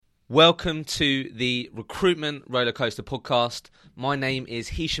Welcome to the Recruitment Rollercoaster podcast. My name is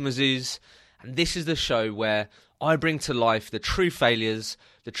Hisham Azuz, and this is the show where I bring to life the true failures,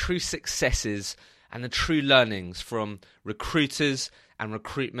 the true successes, and the true learnings from recruiters and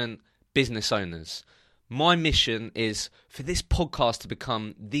recruitment business owners. My mission is for this podcast to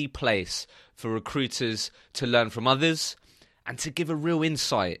become the place for recruiters to learn from others and to give a real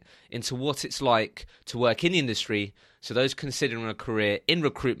insight into what it's like to work in the industry, so those considering a career in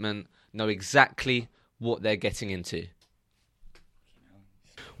recruitment know exactly what they're getting into.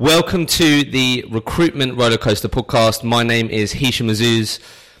 Welcome to the Recruitment Rollercoaster podcast. My name is Hisham Azuz,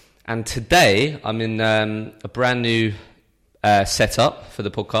 and today I'm in a brand new setup for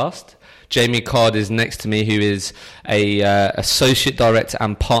the podcast. Jamie Card is next to me, who is a associate director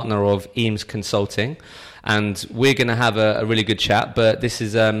and partner of Eames Consulting. And we're going to have a really good chat, but this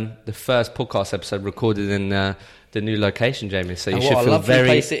is the first podcast episode recorded in the new location, Jamie. So you should feel very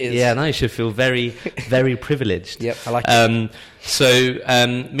place it is. Yeah, no, you should feel very, very privileged. Yep, I like it. So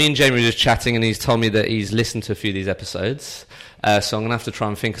me and Jamie were just chatting, and he's told me that he's listened to a few of these episodes. So I'm going to have to try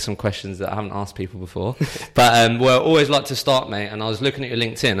and think of some questions that I haven't asked people before. But well, I always like to start, mate. And I was looking at your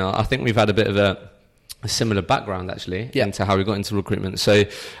LinkedIn. I think we've had a bit of a similar background actually into how we got into recruitment. So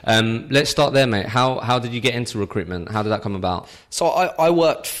let's start there, mate. How did you get into recruitment? How did that come about? So I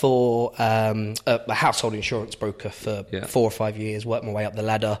worked for a household insurance broker for 4 or 5 years, worked my way up the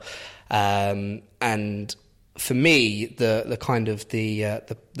ladder. And for me, the kind of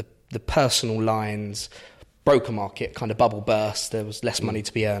the personal lines broker market kind of bubble burst. There was less money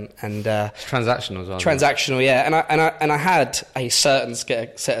to be earned, and it's transactional as well. Transactional, yeah. And I had a certain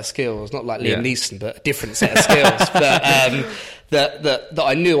set of skills, not like Liam Neeson, but a different set of skills that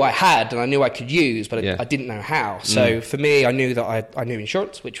I knew I had and I knew I could use, but I didn't know how. So for me, I knew that I knew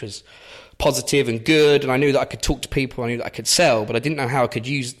insurance, which was positive and good, and I knew that I could talk to people, I knew that I could sell, but I didn't know how I could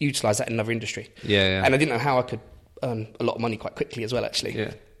utilise that in another industry. And I didn't know how I could earn a lot of money quite quickly as well, actually.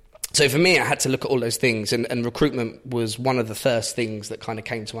 Yeah. So for me, I had to look at all those things, and recruitment was one of the first things that kind of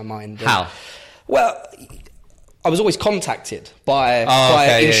came to my mind. How? Well, I was always contacted by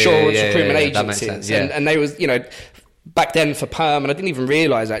insurance recruitment agencies, and they was, back then for perm, and I didn't even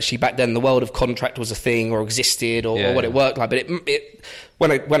realise actually back then the world of contract was a thing or existed or what it worked like. But it when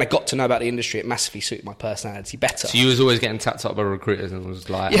I got to know about the industry, it massively suited my personality better. So you was always getting tapped up by recruiters and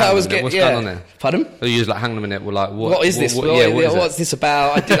was like, what's going on there? Pardon? So you was like, hang on a minute, we're like, what is this? What's this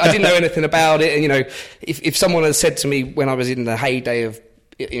about? I didn't know anything about it. And if someone had said to me when I was in the heyday of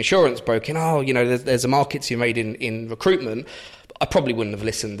insurance broking, there's a market to be made in recruitment, I probably wouldn't have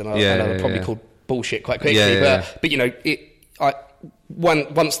listened, and I would probably called bullshit quite quickly. But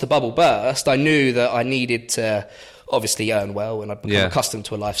once the bubble burst, I knew that I needed to obviously earn well, and I'd become accustomed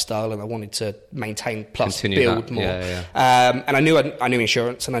to a lifestyle, and I wanted to maintain plus build more. And I knew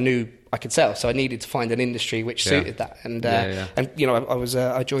insurance, and I knew I could sell, so I needed to find an industry which suited that. And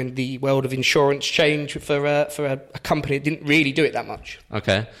I joined the world of insurance change for a company that didn't really do it that much.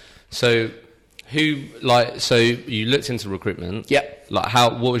 Okay, so so you looked into recruitment. Yeah. Like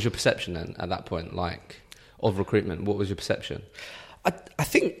what was your perception then at that point, like, of recruitment? What was your perception? I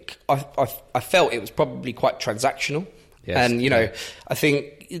think I felt it was probably quite transactional. Yes, and, I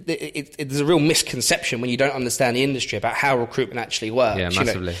think there's a real misconception when you don't understand the industry about how recruitment actually works. Yeah,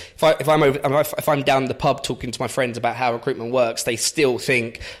 massively. If I'm down the pub talking to my friends about how recruitment works, they still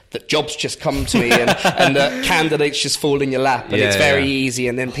think that jobs just come to me and that candidates just fall in your lap and it's very easy,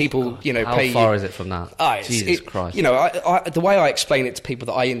 and then people, pay you. How far is it from that? Jesus Christ. The way I explain it to people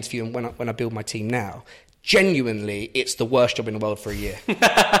that I interview and when I build my team now, genuinely, it's the worst job in the world for a year.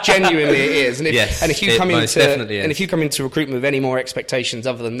 Genuinely, it is. And if you come into recruitment with any more expectations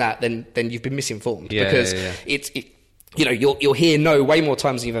other than that, then you've been misinformed. Because you'll hear no way more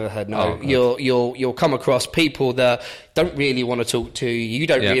times than you've ever heard no. You'll come across people that don't really want to talk to you. You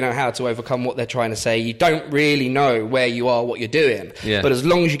don't really know how to overcome what they're trying to say. You don't really know where you are, what you're doing. Yeah. But as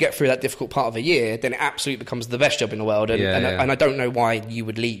long as you get through that difficult part of a year, then it absolutely becomes the best job in the world. And I don't know why you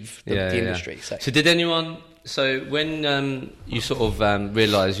would leave the industry. So did anyone? So when you sort of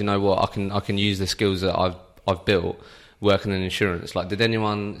realise, I can use the skills that I've built working in insurance, like, did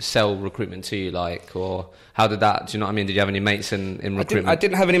anyone sell recruitment to you, like, or how did that, do you know what I mean? Did you have any mates in recruitment? I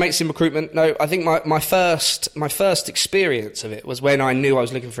didn't have any mates in recruitment, no. I think my first experience of it was when I knew I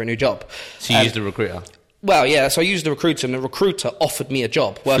was looking for a new job. So you used a recruiter? Well, yeah, so I used the recruiter, and the recruiter offered me a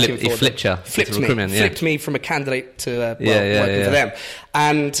job working for them. Flipped me from a candidate to working for them.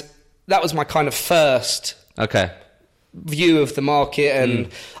 And that was my kind of first view of the market, and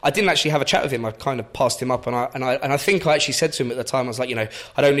I didn't actually have a chat with him. I kind of passed him up, and I think I actually said to him at the time, I was like, you know,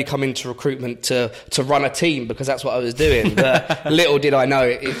 I'd only come into recruitment to run a team because that's what I was doing. But little did I know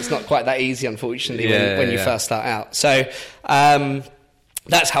it's not quite that easy, unfortunately, when you first start out. So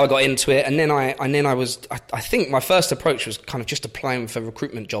that's how I got into it, and then I think my first approach was kind of just applying for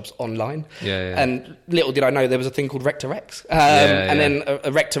recruitment jobs online. And little did I know there was a thing called Rec2Rec. And then a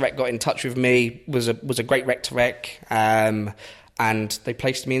Rec2Rec got in touch with me, was a great Rec2Rec, and they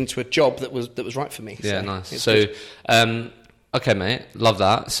placed me into a job that was right for me. Yeah, so nice. So, okay, mate, love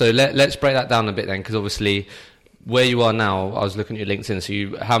that. So let's break that down a bit then, because obviously where you are now, I was looking at your LinkedIn.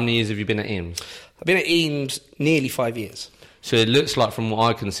 So how many years have you been at Eames? I've been at Eames nearly 5 years. So it looks like, from what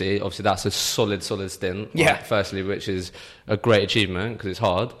I can see, obviously that's a solid stint. Yeah. Right, firstly, which is a great achievement because it's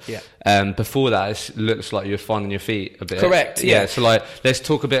hard. Yeah. Before that, it looks like you're finding your feet a bit. Correct. Yeah. So like, let's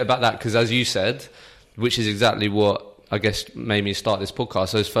talk a bit about that, because as you said, which is exactly what I guess made me start this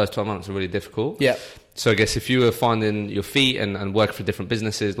podcast. Those first 12 months are really difficult. Yeah. So I guess if you were finding your feet and working for different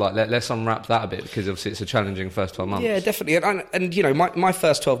businesses, like let's unwrap that a bit, because obviously it's a challenging first 12 months. Yeah, definitely. And you know, my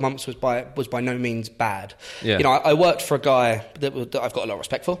first 12 months was by no means bad. Yeah. You know, I worked for a guy that I've got a lot of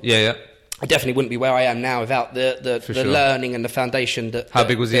respect for. Yeah. I definitely wouldn't be where I am now without the learning and the foundation that. How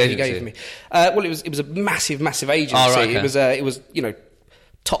big was the agency? He gave me? Well, it was a massive agency. Oh, right, okay. It was you know,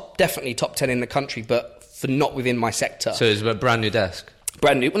 definitely top 10 in the country, but for not within my sector. So it was a brand new desk.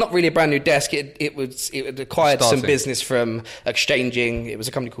 Brand new, well, not really a brand new desk. It acquired some business from exchanging. It was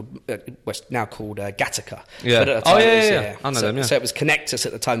a company called now called Gattaca. Yeah. But at the time I know them. Yeah. So it was Connectus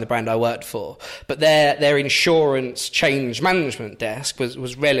at the time, the brand I worked for. But their insurance change management desk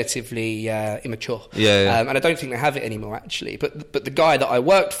was relatively immature. Yeah. And I don't think they have it anymore, actually. But the guy that I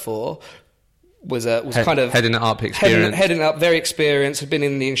worked for was kind of heading it up, experience. Heading up, very experienced, had been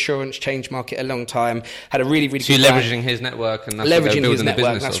in the insurance change market a long time, had a really, really so good you're leveraging his network, and that's leveraging his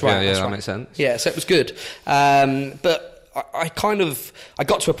network. That's right. Yeah, that makes sense. Yeah, so it was good. But I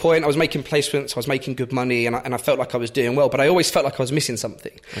got to a point, I was making placements, I was making good money, and I felt like I was doing well, but I always felt like I was missing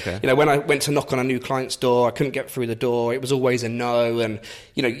something. Okay. You know, when I went to knock on a new client's door, I couldn't get through the door, it was always a no, and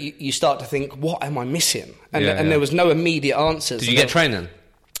you know, you start to think, what am I missing? And there was no immediate answers. Did you get training?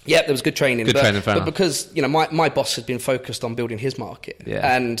 Yeah, there was good training. But because, you know, my boss had been focused on building his market.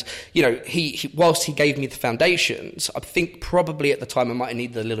 Yeah. And, you know, he whilst he gave me the foundations, I think probably at the time I might have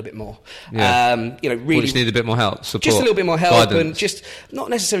needed a little bit more. Yeah. You know, really. Just needed a bit more help, support. Just a little bit more help, guidance. and just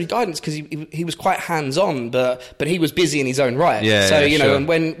not necessarily guidance, because he was quite hands-on, but he was busy in his own right. Yeah, so, you know,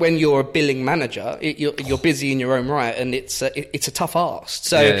 sure. and when you're a billing manager, you're busy in your own right, and it's a tough ask.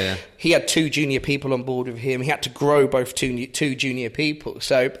 So he had 2 junior people on board with him. He had to grow both two junior people,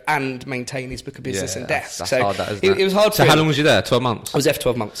 and maintain his book of business and desk. That's so hard, that, isn't it? It was hard. So how long was you there? 12 months? I was there for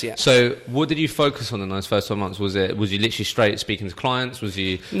 12 months, yeah. So what did you focus on in those first 12 months? Was you literally straight speaking to clients? Was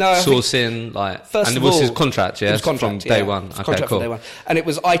you sourcing, like... First and of it was all, his contract, yeah? It was contract, from day one. Okay, contract cool. from day one. And it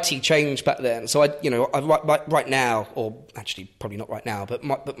was IT change back then. So right now, or actually probably not right now, but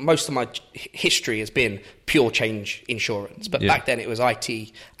most of my history has been pure change insurance. But back then it was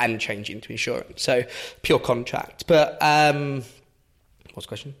IT and change into insurance. So pure contract. But... what's the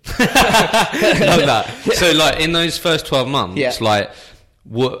question? Love that. So, like, in those first 12 months, like,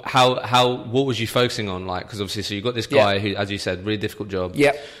 what was you focusing on? Like, because obviously, so you got this guy who, as you said, really difficult job.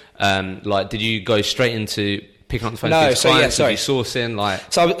 Yeah. Like, did you go straight into picking up the phone to these clients? Was you sourcing, like?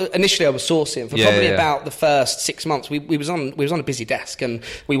 So initially, I was sourcing for probably about the first 6 months. We was on a busy desk, and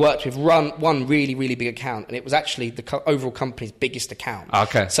we worked with one really, really big account, and it was actually the overall company's biggest account.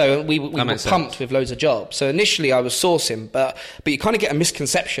 Okay. So we were pumped with loads of jobs. So initially, I was sourcing, but you kind of get a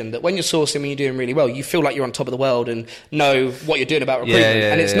misconception that when you're sourcing, when you're doing really well, you feel like you're on top of the world and know what you're doing about recruitment.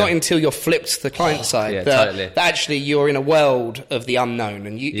 And it's not until you're flipped to the client side that actually you're in a world of the unknown,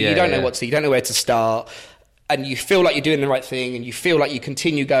 and you don't know you don't know where to start. And you feel like you're doing the right thing, and you feel like you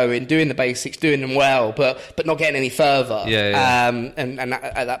continue going, doing the basics, doing them well, but not getting any further. And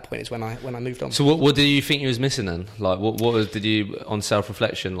at that point is when I moved on. So what do you think you was missing then? Like did you, on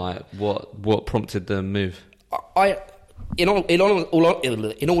self-reflection, like what prompted the move? In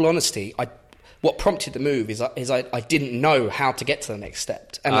all honesty, what prompted the move is I didn't know how to get to the next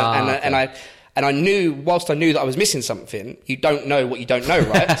step, and I knew, whilst I knew that I was missing something, you don't know what you don't know,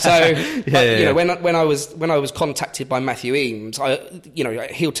 right? So, you know, when I was contacted by Matthew Eames,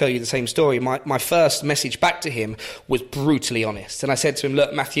 he'll tell you the same story. My first message back to him was brutally honest, and I said to him,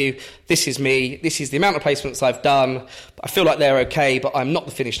 "Look, Matthew, this is me. This is the amount of placements I've done. I feel like they're okay, but I'm not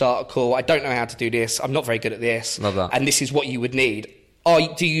the finished article. I don't know how to do this. I'm not very good at this. Love that. And this is what you would need.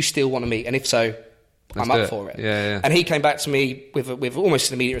 Do you still want to meet? And if so, I'm up for it." Yeah. And he came back to me with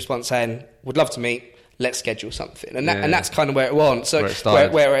almost an immediate response saying, "Would love to meet. let's schedule something. And that's kind of where it went. So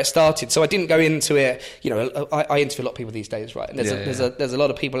where it started. So I didn't go into it, I interview a lot of people these days, right? And there's a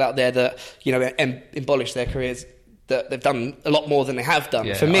lot of people out there that, embellish their careers, that they've done a lot more than they have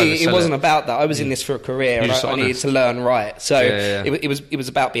done. For me, it wasn't about that. I was in this for a career, and I needed to learn right. So it was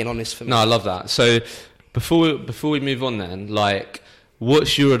about being honest for me. No, I love that. So before we move on then, like,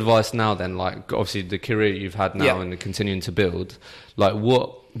 what's your advice now then? Like, obviously the career you've had now and continuing to build, like,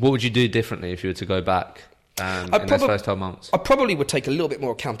 what would you do differently if you were to go back in those first 12 months? I probably would take a little bit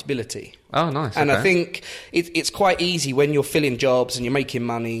more accountability. Oh, nice. And I think it's quite easy when you're filling jobs and you're making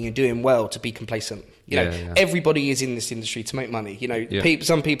money and you're doing well to be complacent. Everybody is in this industry to make money.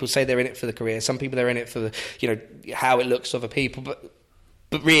 Some people say they're in it for the career. Some people, they're in it for the, how it looks to other people.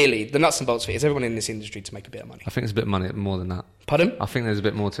 But really, the nuts and bolts of it is everyone in this industry to make a bit of money. I think there's a bit of money more than that. Pardon? I think there's a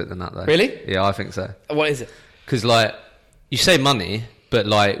bit more to it than that, though. Really? Yeah, I think so. What is it? Because, like, you say money, but,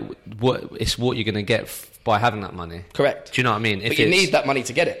 like, it's what you're going to get by having that money. Correct. Do you know what I mean? But you need that money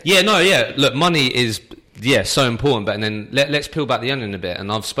to get it. Yeah, look, money is, so important, but then let's peel back the onion a bit,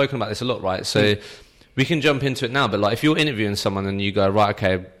 and I've spoken about this a lot, right? So we can jump into it now, but, like, if you're interviewing someone and you go, right,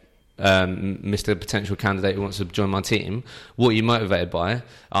 okay, Mr. Potential Candidate who wants to join my team, what are you motivated by?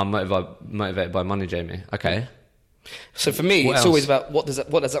 I'm motivated by money, Jamie. Okay. So for me, it's always about what does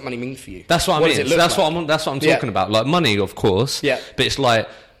that money mean for you? That's what I mean. That's what I'm talking about. Like, money, of course. Yeah. But it's like,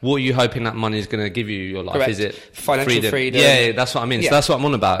 what are you hoping that money is going to give you your life? Correct. Is it financial freedom? Yeah, that's what I mean. Yeah. So that's what I'm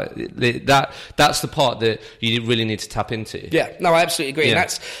on about. That's the part that you really need to tap into. Yeah, no, I absolutely agree. Yeah. And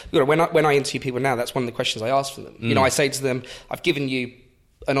that's when I interview people now, that's one of the questions I ask for them. I say to them, I've given you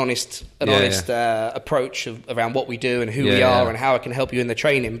an honest approach around what we do and who we are and how I can help you in the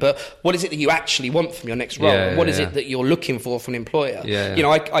training. But what is it that you actually want from your next role? What is it that you're looking for from an employer?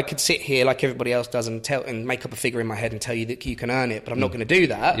 I could sit here like everybody else does and make up a figure in my head and tell you that you can earn it, but I'm not going to do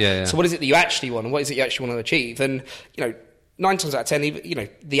that. So what is it that you actually want, and what is it you actually want to achieve? And 9 times out of 10,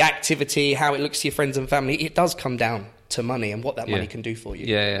 the activity, how it looks to your friends and family, it does come down to money and what that money can do for you.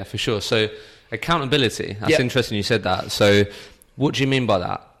 Yeah, for sure. So accountability. That's interesting you said that. So what do you mean by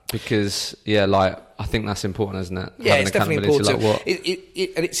that? Because I think that's important, isn't it? Yeah, it's definitely important.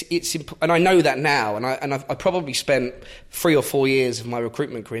 Like and I know that now, and I probably spent 3 or 4 years of my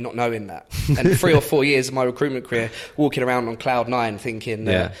recruitment career not knowing that, and 3 or 4 years of my recruitment career walking around on cloud 9 thinking,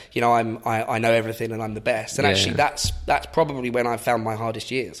 I know everything and I'm the best. And actually, that's probably when I found my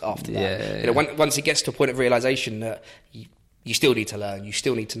hardest years after that. Once it gets to a point of realization that you still need to learn. You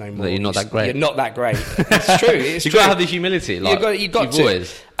still need to know more. That you're not that great. You're not that great. It's true. You've got to have the humility. Like, you've got to.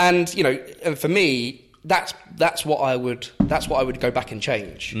 Always. And and for me, that's what I would go back and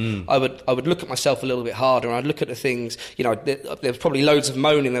change. I would look at myself a little bit harder, and I'd look at the things. There's probably loads of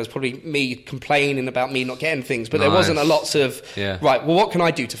moaning. There was probably me complaining about me not getting things, but there wasn't a lots of right. Well, what can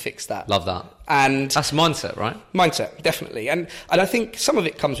I do to fix that? Love that. And that's mindset, right? Mindset, definitely. And I think some of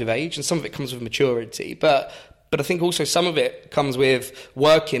it comes with age, and some of it comes with maturity, but I think also some of it comes with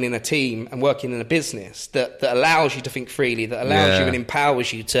working in a team and working in a business that allows you to think freely, that allows you and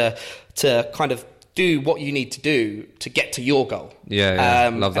empowers you to kind of do what you need to do to get to your goal.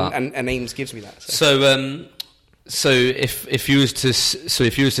 Love that. And Ames gives me that. So if you was to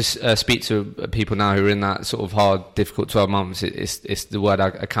speak to people now who are in that sort of hard, difficult 12 months, it's the word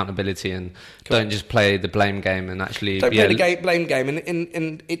accountability, and don't just play the blame game and actually don't play the blame game,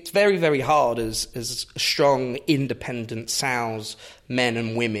 and it's very, very hard as strong, independent sales men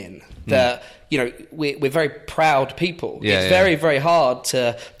and women that we're very proud people. It's very, very hard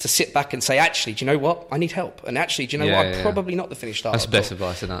to sit back and say, actually, do you know what? I need help, and actually, do you know what? I'm probably not the finished article. That's the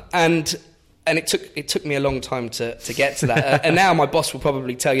best advice in that. And it took me a long time to get to that, and now my boss will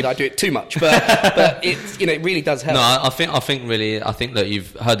probably tell you that I do it too much, but it really does help. No, I think that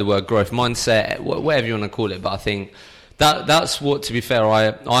you've heard the word growth mindset, whatever you want to call it, but I think that's what, to be fair,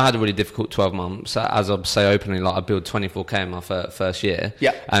 I had a really difficult 12 months, as I say openly, like I billed 24k in my first year,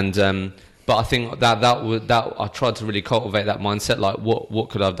 and but I think that I tried to really cultivate that mindset, like what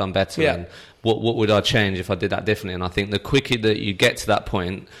could I have done better, and what would I change if I did that differently? And I think the quicker that you get to that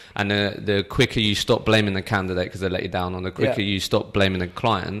point, and the quicker you stop blaming the candidate because they let you down, and the quicker you stop blaming the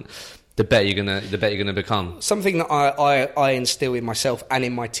client, the better you're gonna become. Something that I instill in myself and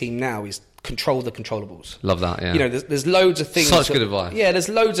in my team now is control the controllables. Love that. Yeah. There's loads of things. Such good advice. Yeah, there's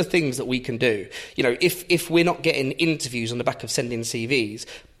loads of things that we can do. If we're not getting interviews on the back of sending CVs,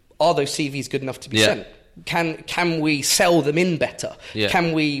 are those CVs good enough to be sent? Can we sell them in better? Yeah.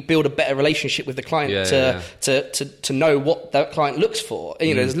 Can we build a better relationship with the client to know what that client looks for?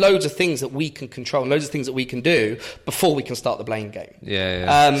 You know, there's loads of things that we can control, loads of things that we can do before we can start the blame game.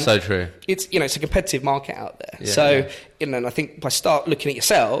 So true. It's it's a competitive market out there. And I think by start looking at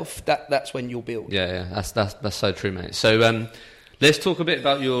yourself, that's when you'll build. That's so true, mate. So let's talk a bit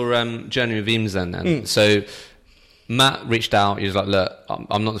about your journey with Eames then. So Matt reached out. He was like, "Look,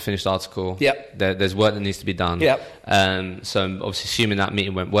 I'm not the finished article. There's work that needs to be done. So I'm obviously assuming that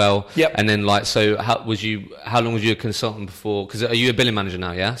meeting went well. And then so how long was you a consultant before? Because are you a billing manager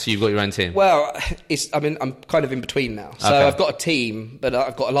now? Yeah. So you've got your own team. Well, I'm kind of in between now. So I've got a team, but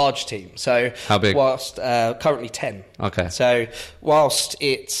I've got a large team. So how big? Whilst currently 10. Okay. So whilst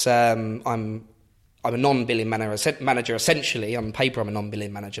it's I'm a non-billing manager essentially. On paper, I'm a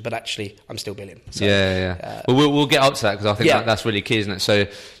non-billing manager, but actually, I'm still billing. So, well, we'll get up to that because I think that's really key, isn't it? So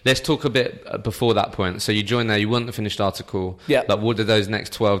let's talk a bit before that point. So you joined there, you weren't the finished article. Like, what did those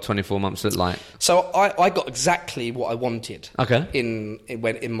next 12, 24 months look like? So I got exactly what I wanted. Okay.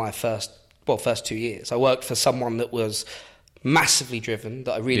 In my first 2 years, I worked for someone that was massively driven,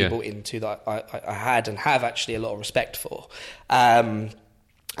 that I really bought into, that I had and have actually a lot of respect for.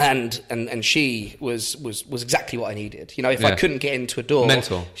 And she was exactly what I needed. You know, if I couldn't get into a door...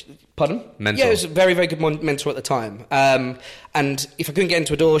 Mentor. Pardon? Mentor. Yeah, it was a very, very good mentor at the time. And if I couldn't get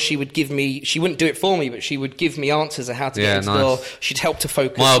into a door, she wouldn't do it for me, but she would give me answers on how to get into the door. She'd help to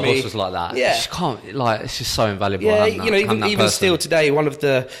focus me. My boss was like that. Yeah. She can't, it's just so invaluable. Yeah, even still today, one of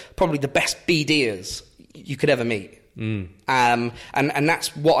probably the best BDers you could ever meet. And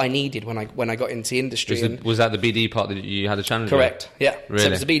that's what I needed when I got into the industry. Was that the BD part that you had a challenge Correct, with? Yeah. Really? So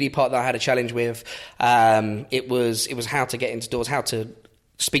it was the BD part that I had a challenge with. It was how to get into doors, how to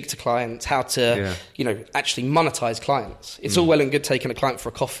speak to clients, how to actually monetize clients. It's all well and good taking a client for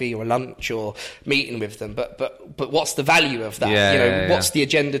a coffee or a lunch or meeting with them, but what's the value of that? What's the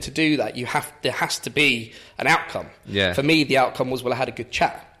agenda to do that? There has to be an outcome. Yeah. For me, the outcome was, I had a good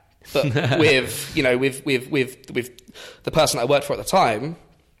chat. But with the person I worked for at the time,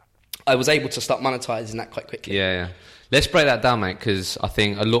 I was able to start monetizing that quite quickly. Yeah. Let's break that down, mate, because I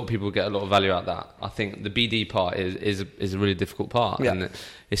think a lot of people get a lot of value out of that. I think the BD part is a really difficult part, and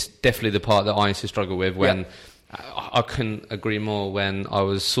it's definitely the part that I used to struggle with when I couldn't agree more. When I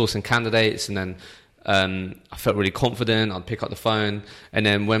was sourcing candidates, and then I felt really confident. I'd pick up the phone, and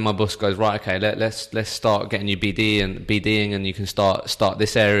then when my boss goes, right, okay, let's start getting you BDing, and you can start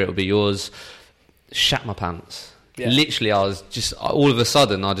this area. It'll be yours. Shat my pants. Yeah. Literally, I was just all of a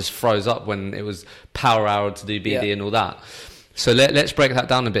sudden I just froze up when it was power hour to do BD and all that. So let's break that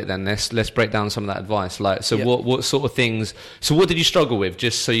down a bit then. Let's break down some of that advice. What sort of things? So what did you struggle with?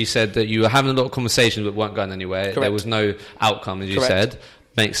 Just so you said that you were having a lot of conversations but weren't going anywhere. Correct. There was no outcome, as you said.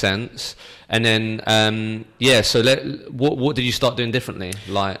 Makes sense. And then, so what did you start doing differently?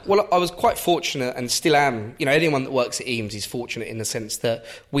 Well, I was quite fortunate and still am. Anyone that works at Eames is fortunate in the sense that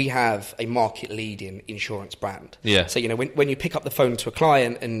we have a market-leading insurance brand. Yeah. So, when you pick up the phone to a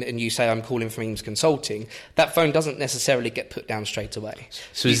client and you say, I'm calling from Eames Consulting, that phone doesn't necessarily get put down straight away.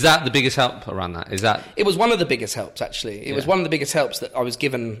 So is that the biggest help around that? It was one of the biggest helps, actually. It was one of the biggest helps that I was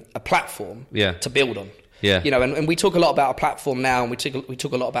given a platform to build on. Yeah. And we talk a lot about a platform now, and we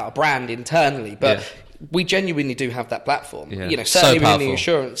talk a lot about a brand internally, but we genuinely do have that platform. Yeah. Certainly within the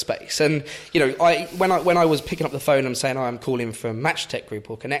insurance space. And when I was picking up the phone and saying, I'm calling from Matchtech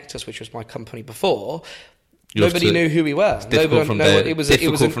Group or Connectus, which was my company before. Nobody knew who we were. It was a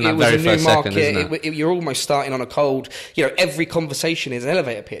new market. You're almost starting on a cold. Every conversation is an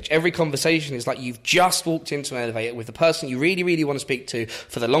elevator pitch. Every conversation is like you've just walked into an elevator with the person you really, really want to speak to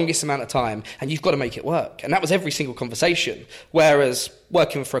for the longest amount of time, and you've got to make it work. And that was every single conversation. Whereas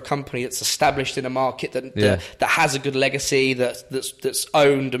working for a company that's established in a market that has a good legacy, that's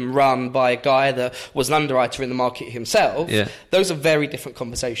owned and run by a guy that was an underwriter in the market himself, those are very different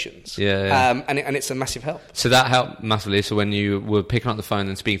conversations. And it's a massive help. So that helped massively. So when you were picking up the phone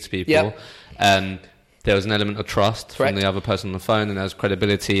and speaking to people, there was an element of trust from the other person on the phone, and there was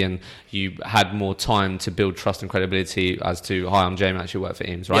credibility, and you had more time to build trust and credibility as to, hi, I'm Jamie, I actually work for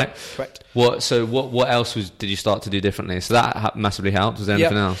Eames, right? Yeah, correct. What else did you start to do differently? So that massively helped. Was there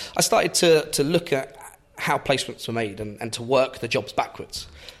anything else? I started to look at how placements were made and to work the jobs backwards.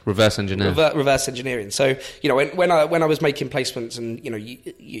 Reverse engineer. Reverse engineering. So, you know, when I was making placements and, you know,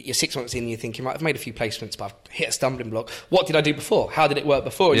 you're 6 months in, you're thinking, right, I've made a few placements, but I've hit a stumbling block. What did I do before? How did it work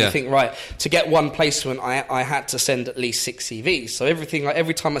before? And you think, right, to get one placement, I had to send at least 6 CVs. So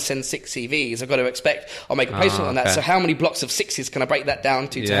every time I send 6 CVs, I've got to expect I'll make a placement on that. So how many blocks of 6s can I break that down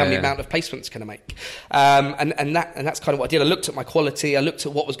to how many amount of placements can I make? And that's kind of what I did. I looked at my quality. I looked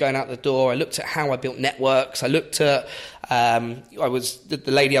at what was going out the door. I looked at how I built networks. I looked at, the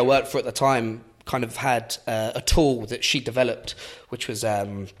lady I worked for at the time kind of had a tool that she developed, which was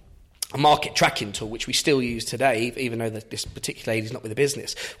a market tracking tool, which we still use today, even though this particular lady's not with the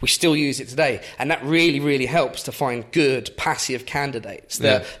business. We still use it today. And that really, really helps to find good passive candidates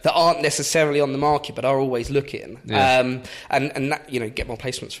that aren't necessarily on the market, but are always looking. And that, you know, get more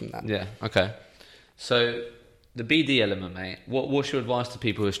placements from that. Yeah, okay. So the BD element, mate, what's your advice to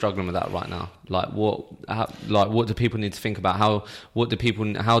people who are struggling with that right now? What do people need to think about? How do people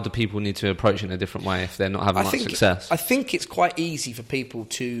need to approach it in a different way if they're not having much success? I think it's quite easy for people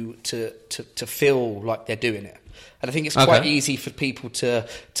to feel like they're doing it. And I think it's quite easy for people to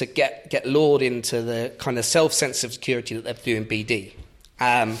get lured into the kind of self-sense of security that they're doing BD.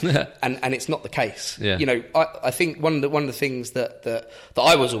 And it's not the case. Yeah. You know, I think one of the things that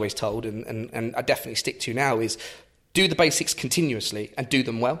I was always told, and I definitely stick to now, is do the basics continuously and do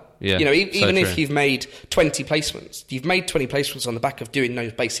them well. Yeah, you know, even if you've made 20 placements, you've made 20 placements on the back of doing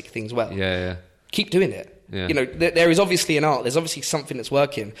those basic things well. Yeah. Keep doing it. Yeah. You know, there is obviously an art. There's obviously something that's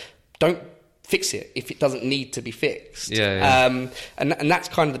working. Don't fix it if it doesn't need to be fixed. And that's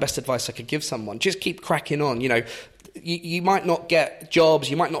kind of the best advice I could give someone. Just keep cracking on. You know, you might not get jobs,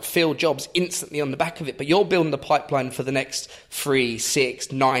 you might not fill jobs instantly on the back of it, but you're building the pipeline for the next 3,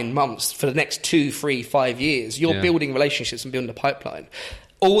 6, 9 months, for the next 2, 3, 5 years. You're building relationships and building a pipeline.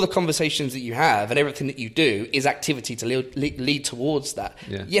 All the conversations that you have and everything that you do is activity to lead towards that.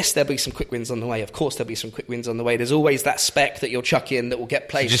 Yeah. Yes, there'll be some quick wins on the way. Of course, there'll be some quick wins on the way. There's always that spec that you'll chuck in that will get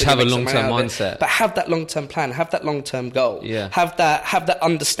placed. So just have a long-term mindset. But have that long-term plan. Have that long-term goal. Yeah. Have that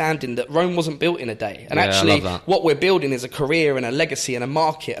understanding that Rome wasn't built in a day. And actually, what we're building is a career and a legacy and a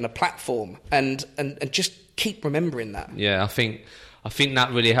market and a platform. And just keep remembering that. Yeah, I think that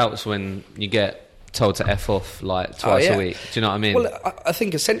really helps when you get told to F off like twice a week. Do you know what I mean? Well, I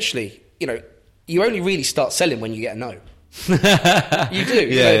think essentially, you know, you only really start selling when you get a no. You do.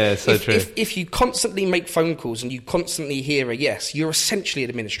 Yeah, so true. If you constantly make phone calls and you constantly hear a yes, you're essentially an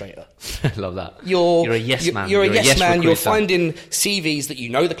administrator. I love that. You're a yes man. You're a yes man. Recruiter. You're finding CVs that you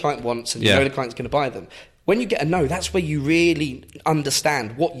know the client wants and you know the client's going to buy them. When you get a no, that's where you really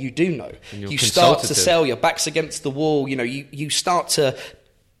understand what you do know. You start to sell. Your back's against the wall. You know, you start to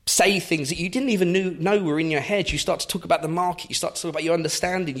say things that you didn't even know were in your head. You start to talk about the market. You start to talk about your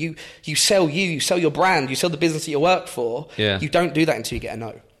understanding. You sell you sell your brand. You sell the business that you work for. Yeah. You don't do that until you get a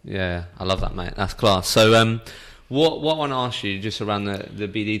no. Yeah, I love that, mate. That's class. So what I want to ask you just around the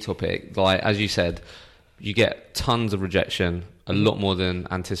BD topic, like as you said, you get tons of rejection, a lot more than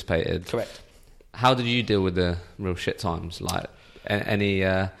anticipated. Correct. How did you deal with the real shit times? Like any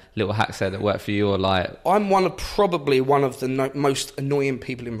little hacks there that work for you, or like? I'm probably one of the most annoying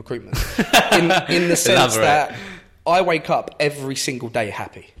people in recruitment, in the sense that I wake up every single day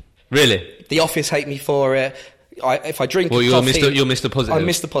happy. Really? The office hate me for it. If I drink a coffee... You're Mr. Positive. I'm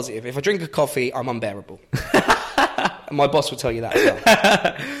Mr. Positive. If I drink a coffee, I'm unbearable. And my boss will tell you that as well.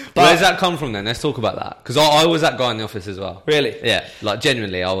 Where does that come from then? Let's talk about that. Because I was that guy in the office as well. Really? Yeah, like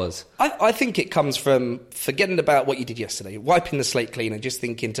genuinely I was. I think it comes from forgetting about what you did yesterday, wiping the slate clean and just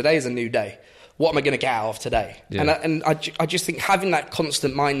thinking, today is a new day. What am I going to get out of today? Yeah. And I just think having that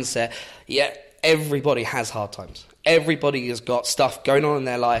constant mindset, everybody has hard times. Everybody has got stuff going on in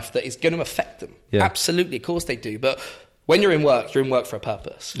their life that is going to affect them. Yeah. Absolutely, of course they do. But when you're in work for a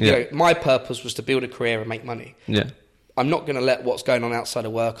purpose. Yeah. You know, my purpose was to build a career and make money. Yeah. I'm not going to let what's going on outside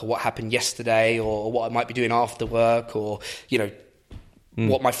of work or what happened yesterday or what I might be doing after work or, you know,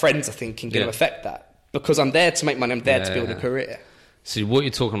 what my friends are thinking going to affect that. Because I'm there to make money, I'm there to build a career. So what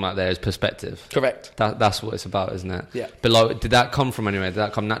you're talking about there is perspective. Correct. That's what it's about, isn't it? Yeah. But like, did that come from anywhere? Did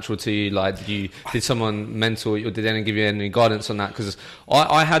that come natural to you? Like, did someone mentor you, or did anyone give you any guidance on that? Because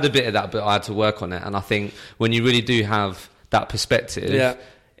I had a bit of that, but I had to work on it. And I think when you really do have that perspective,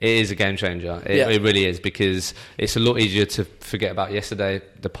 it is a game changer. It really is, because it's a lot easier to forget about yesterday,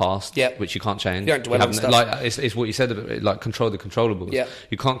 the past, which you can't change. You don't dwell on stuff. Like, it's what you said, like control the controllables. Yeah.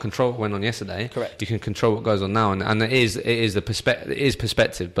 You can't control what went on yesterday. Correct. You can control what goes on now, and it is the perspective. It is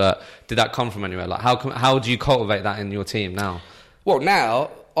perspective. But did that come from anywhere? Like, how do you cultivate that in your team now? Well, now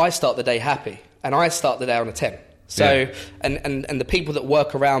I start the day happy, and I start the day on a 10. So, and the people that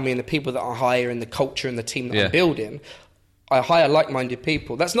work around me, and the people that I hire, and the culture and the team that I'm building, I hire like-minded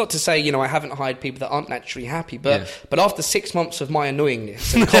people. That's not to say, you know, I haven't hired people that aren't naturally happy, but after 6 months of my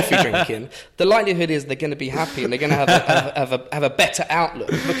annoyingness and coffee drinking, the likelihood is they're going to be happy and they're going to have a better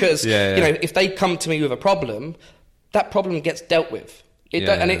outlook because, you know, if they come to me with a problem, that problem gets dealt with.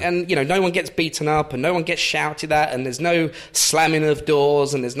 And you know, no one gets beaten up and no one gets shouted at and there's no slamming of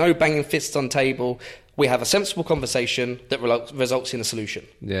doors and there's no banging fists on table. We have a sensible conversation that results in a solution.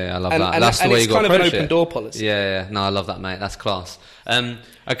 Yeah, I love that. That's the way you got to approach it. It's kind of an open door policy. Yeah. No, I love that, mate. That's class.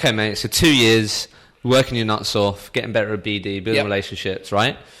 Okay, mate. So 2 years working your nuts off, getting better at BD, building relationships,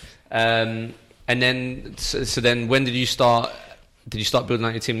 right? And then, so then, when did you start? Did you start building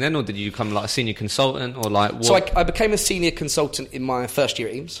out your team then, or did you become like a senior consultant, or like what? So I became a senior consultant in my first year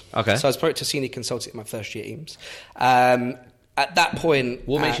at Eames. Okay. So I was promoted to senior consultant in my first year at Eames. At that point,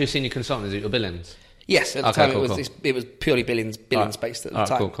 what makes you a senior consultant? Is it your billings? Yes, at the time it was purely billings based at the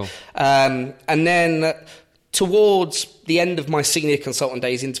time. Cool. And then towards the end of my senior consultant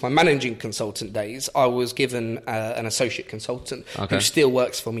days into my managing consultant days, I was given an associate consultant who still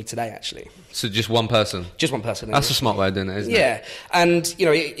works for me today, actually. So just one person? Just one person. That's a smart way of doing it, isn't it? Yeah. And, you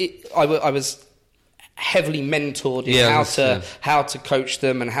know, I was heavily mentored in how to coach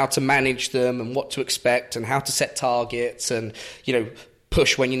them and how to manage them and what to expect and how to set targets and, you know,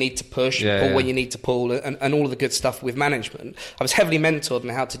 push when you need to push, pull when you need to pull, and all of the good stuff with management. I was heavily mentored in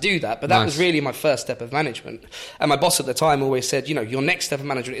how to do that, but that was really my first step of management. And my boss at the time always said, you know, your next step of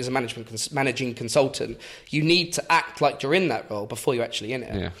management is a managing consultant. You need to act like you're in that role before you're actually in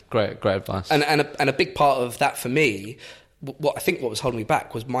it. Yeah, great advice. And a big part of that for me, what was holding me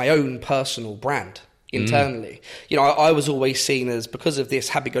back was my own personal brand. Internally, you know, I was always seen as, because of this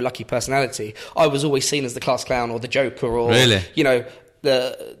happy-go-lucky personality, I was always seen as the class clown or the joker, or you know,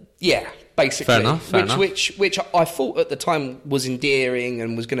 basically. Fair enough. Which I thought at the time was endearing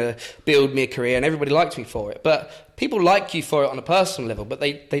and was going to build me a career, and everybody liked me for it. But people like you for it on a personal level, but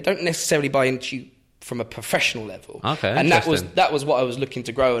they don't necessarily buy into you from a professional level. Okay, and that was what I was looking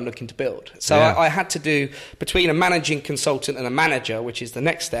to grow and looking to build. So I had to do, between a managing consultant and a manager, which is the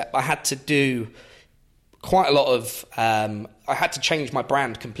next step, I had to do quite a lot of I had to change my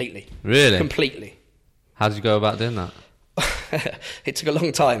brand completely. Really? Completely. How did you go about doing that? It took a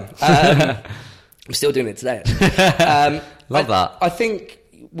long time. I'm still doing it today, actually. Love that. I think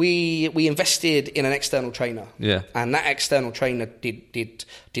we invested in an external trainer. Yeah. And that external trainer did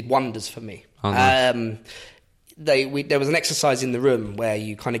wonders for me. Oh, nice. There was an exercise in the room where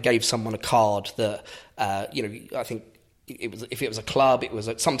you kind of gave someone a card that you know, I think if it was a club, it was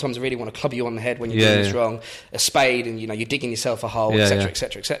sometimes I really want to club you on the head when you're doing this wrong. A spade, and you know, you're digging yourself a hole, etc.,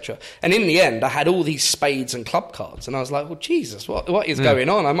 etc., etc. And in the end, I had all these spades and club cards, and I was like, well, Jesus, what is going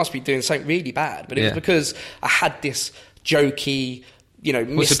on? I must be doing something really bad. But it was because I had this jokey, you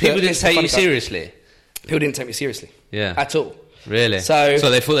know, so people didn't take you seriously? People didn't take me seriously. Yeah. At all. Really? So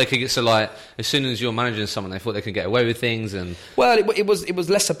they thought they could get, so like, as soon as you're managing someone, they thought they could get away with things, and well, it was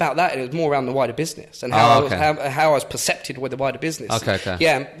less about that. It was more around the wider business and how I was percepted with the wider business. Okay.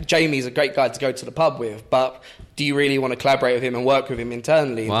 Yeah, Jamie's a great guy to go to the pub with, but do you really want to collaborate with him and work with him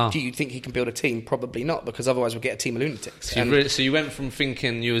internally? Wow. Do you think he can build a team? Probably not, because otherwise we'll get a team of lunatics. So you went from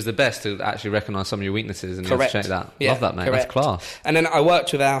thinking you was the best to actually recognise some of your weaknesses and you have to check that. Yeah, love that, mate. Correct. That's class. And then I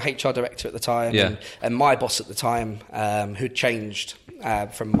worked with our HR director at the time and my boss at the time, who'd changed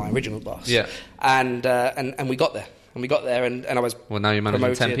from my original boss. Yeah. And we got there. And we got there, and I was well. Now you're managing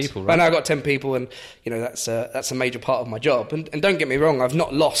promoted. 10 people, right? Well, now I've got 10 people, and you know that's a major part of my job. And don't get me wrong, I've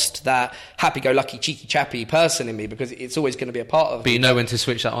not lost that happy-go-lucky, cheeky-chappy person in me, because it's always going to be a part of. But you know when to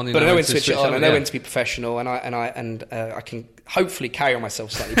switch that on. But I know when to switch it on. I know when to be professional, and I can hopefully carry on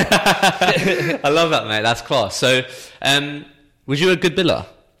myself slightly better. I love that, mate. That's class. So, was you a good biller?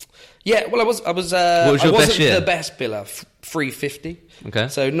 Yeah, well, I was. What was your best year? The best biller, 350. Okay.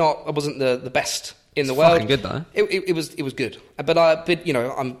 So I wasn't the best in the world. Fucking good though. It was good, but you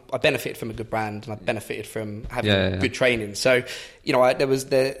know, I benefited from a good brand, and I benefited from having good training. So, you know,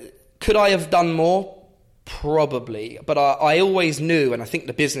 could I have done more? Probably, but I always knew, and I think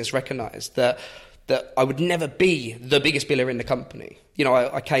the business recognised that I would never be the biggest biller in the company. You know,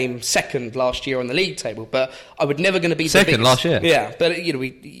 I came second last year on the league table, but I would never going to be second the biggest. Last year. Yeah, but you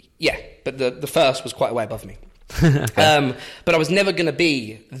know, but the first was quite a way above me. But I was never going to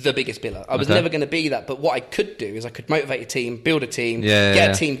be the biggest biller. I was never going to be that. But what I could do is I could motivate a team, build a team,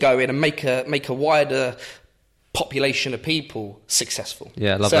 get a team going, and make a wider population of people successful.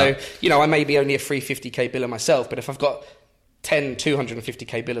 Yeah, love that. So, you know, I may be only a 350k biller myself, but if I've got 10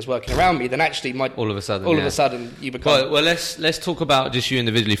 250k billers working around me, then actually all of a sudden you become... Well, let's talk about just you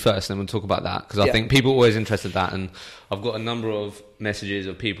individually first, and then we'll talk about that, because I think people are always interested in that, and I've got a number of messages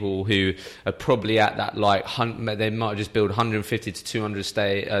of people who are probably at that, like, they might have just build 150 to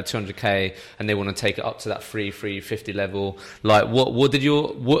 200k, and they want to take it up to that 350 level. Like, what did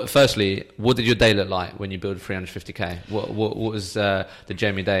your day look like when you build 350k? What was the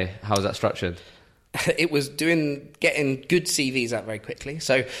Jamie day? How was that structured? It was getting good CVs out very quickly.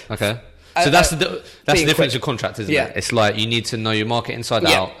 So okay, so that's the difference with contractors, isn't it? It's like you need to know your market inside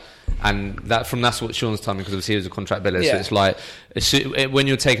out, and that's what Sean's telling me, because obviously he was a contract biller. So it's like when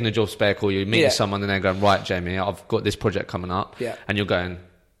you're taking a job spec or you're meeting someone and they're going, right, Jamie, I've got this project coming up, and you're going,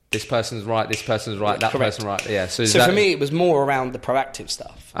 this person's right, that person's right. Yeah. So for me, it was more around the proactive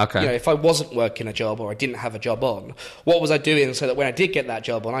stuff. Okay. You know, if I wasn't working a job or I didn't have a job on, what was I doing so that when I did get that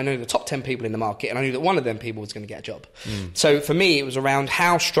job on, I knew the top 10 people in the market, and I knew that one of them people was going to get a job. So for me, it was around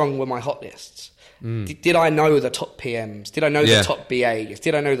how strong were my hot lists. Did I know the top PMs? Did I know the top BAs?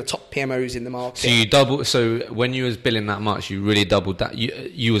 Did I know the top PMOs in the market? So when you was billing that much, you really doubled that.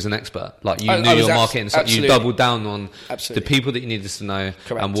 You was an expert. Like, you knew your market, and so you doubled down on the people that you needed to know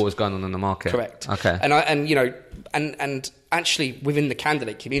and what was going on in the market. Correct. Okay. And actually within the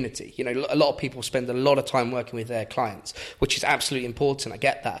candidate community, you know, a lot of people spend a lot of time working with their clients, which is absolutely important. I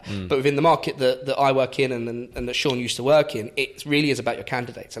get that. But within the market that I work in and that Sean used to work in, it really is about your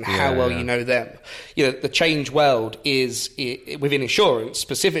candidates and how well you know them. You know, the change world is within insurance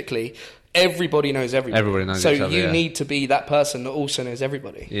specifically. Everybody knows everybody. Everybody knows so each other, you need to be that person that also knows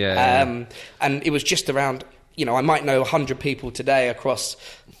everybody. And it was just around, you know, I might know 100 people today across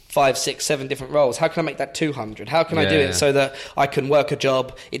 5, 6, 7 different roles. How can I make that 200? How can I do it so that I can work a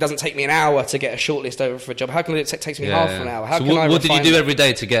job? It doesn't take me an hour to get a shortlist over for a job. How can it take me half an hour? What did you do every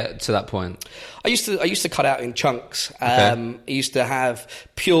day to get to that point? I used to cut out in chunks. I used to have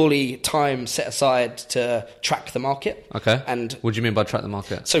purely time set aside to track the market. Okay. And what do you mean by track the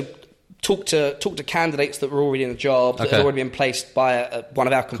market? So talk to candidates that were already in a job, that had already been placed by one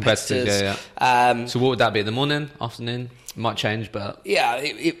of our competitors. So what would that be? In the morning, afternoon? It might change, but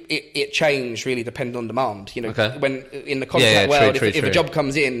it changed really depending on demand. You know, when in the contract world, if a job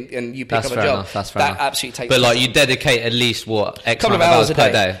comes in and you pick up a job, that absolutely takes. But like, you dedicate at least X couple of hours per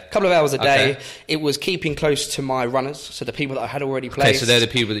day. Couple of hours a day. It was keeping close to my runners, so the people that I had already placed. Okay, so they're the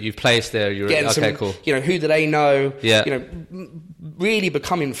people that you've placed there. Cool. You know, who do they know? Yeah. You know, really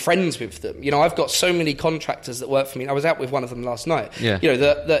becoming friends with them. You know, I've got so many contractors that work for me. I was out with one of them last night. Yeah. You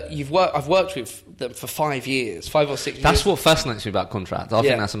know, I've worked with them for 5 years, 5 or 6 years. That's what fascinates me about contracts. I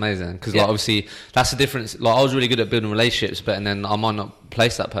think that's amazing, because like, obviously that's the difference. Like, I was really good at building relationships, but then I might not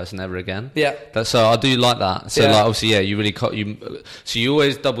place that person ever again. Yeah. So I do like that. So like, obviously, you really so you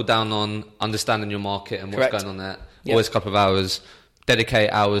always double down on understanding your market and what's going on there. Always a couple of hours. Dedicate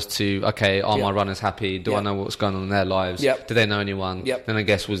hours to, are my runners happy? Do I know what's going on in their lives? Do they know anyone? Then I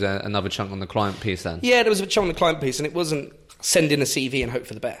guess was there another chunk on the client piece then? Yeah, there was a chunk on the client piece, and it wasn't send in a CV and hope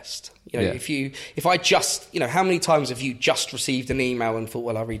for the best. You know, if I just, you know, how many times have you just received an email and thought,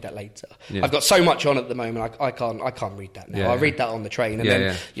 well, I'll read that later? I've got so much on at the moment, I can't read that now. I read that on the train, and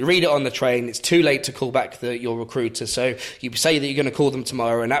then you read it on the train. It's too late to call back your recruiter, so you say that you're going to call them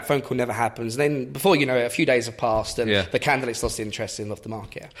tomorrow, and that phone call never happens. Then before you know it, a few days have passed, and the candidate's lost interest and left the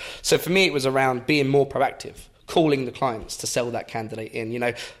market. So for me, it was around being more proactive, calling the clients to sell that candidate in. You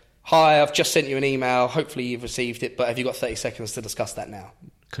know, hi, I've just sent you an email. Hopefully you've received it, but have you got 30 seconds to discuss that now?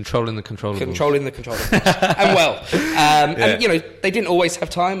 Controlling the controllables. And well. And, you know, they didn't always have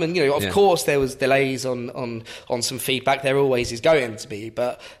time. And, you know, of course there was delays on some feedback. There always is going to be.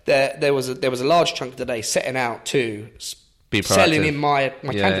 But there was a large chunk of the day setting out to be proactive. Selling in my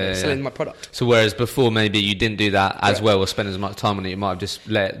candidate, selling my product. So whereas before maybe you didn't do that as well or spend as much time on it, you might have just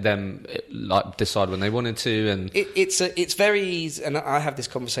let them like decide when they wanted to. And it's very easy, and I have this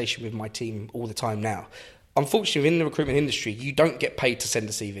conversation with my team all the time now. Unfortunately, in the recruitment industry, you don't get paid to send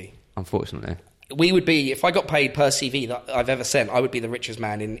a CV. Unfortunately. We would be, if I got paid per CV that I've ever sent, I would be the richest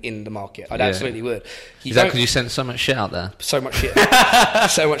man in the market. I'd absolutely would. Is that because you sent so much shit out there? So much shit.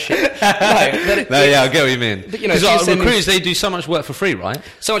 So much shit. I get what you mean. Because recruiters, they do so much work for free, right?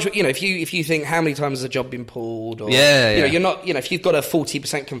 So much, you know, if you think how many times has a job been pulled, or you know, you're not, you know, if you've got a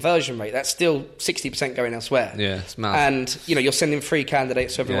 40% conversion rate, that's still 60% going elsewhere. Yeah, it's mad. And you know, you're sending free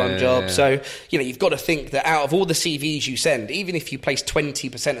candidates to every one job. So you know, you've got to think that out of all the CVs you send, even if you place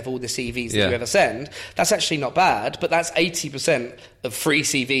 20% of all the CVs that you ever send, that's actually not bad, but that's 80% of free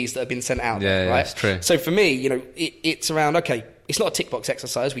CVs that have been sent out there, right? That's true. So for me, you know, it's around, okay, It's not a tick box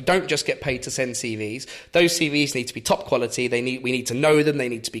exercise. We don't just get paid to send CVs. Those CVs need to be top quality. We need to know them. They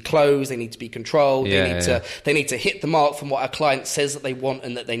need to be closed. They need to be controlled. They need to hit the mark from what our client says that they want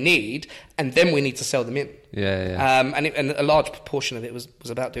and that they need, and then we need to sell them in. And a large proportion of it was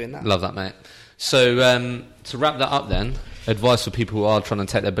about doing that. Love that, mate. So to wrap that up then, advice for people who are trying to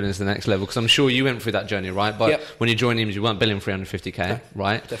take their billings to the next level, because I'm sure you went through that journey, right? But when you joined Eames, you weren't billing 350k,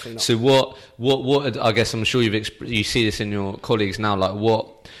 right? Definitely not. So what I guess I'm sure you see this in your colleagues now, like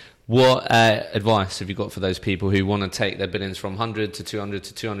what advice have you got for those people who want to take their billings from 100 to 200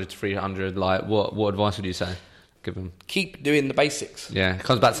 to 200 to 300? Like what advice would you say? Give them. Keep doing the basics. Yeah, it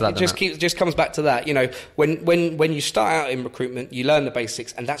comes back to that. It just comes back to that. You know, when you start out in recruitment, you learn the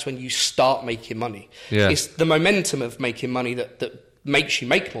basics, and that's when you start making money. Yeah. It's the momentum of making money that makes you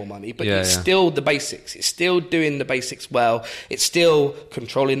make more money, but it's still the basics. It's still doing the basics well. It's still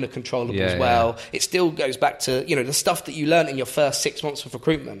controlling the controllables well. It still goes back to, you know, the stuff that you learned in your first 6 months of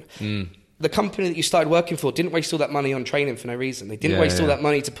recruitment. The company that you started working for didn't waste all that money on training for no reason. They didn't waste all that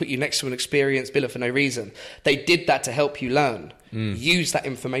money to put you next to an experienced biller for no reason. They did that to help you learn. Use that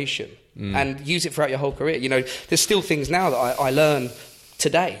information and use it throughout your whole career. You know, there's still things now that I learn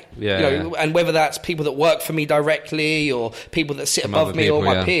today. And whether that's people that work for me directly or people that sit above me or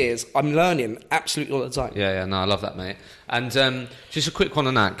my peers, I'm learning absolutely all the time. No, I love that, mate. And just a quick one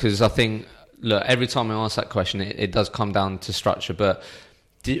on that, because I think, look, every time I ask that question, it does come down to structure, but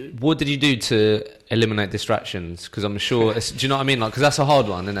what did you do to eliminate distractions? Because I'm sure, do you know what I mean? Like, because that's a hard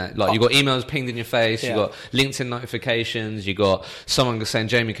one, isn't it? Like, you got emails pinged in your face, you got LinkedIn notifications, you got someone saying,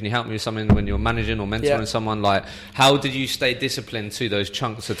 "Jamie, can you help me with something?" when you're managing or mentoring someone. Like, how did you stay disciplined to those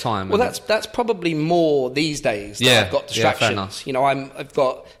chunks of time? Well, that's probably more these days that I've got distractions. You know, I've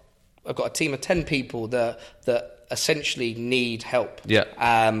got a team of 10 people that essentially need help.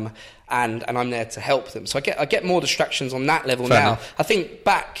 And I'm there to help them. So I get more distractions on that level now. I think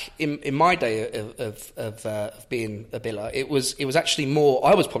back in my day of being a biller, it was actually more.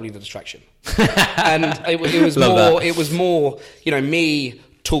 I was probably the distraction, and it was more. It was more, you know, me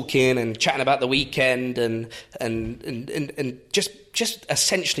talking and chatting about the weekend and just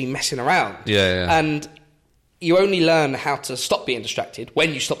essentially messing around. And you only learn how to stop being distracted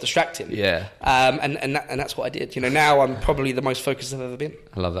when you stop distracting. And that's what I did. You know, now I'm probably the most focused I've ever been.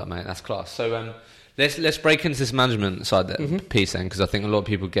 I love that, mate. That's class. So let's break into this management side piece then, because I think a lot of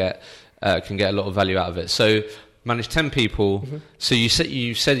people can get a lot of value out of it. So manage 10 people. So you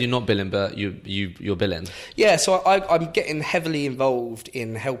said you're not billing, but you're billing. Yeah. So I'm getting heavily involved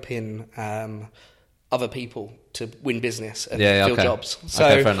in helping other people to win business and fill jobs. So,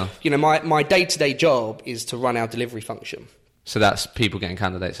 fair enough. You know, my day-to-day job is to run our delivery function. So that's people getting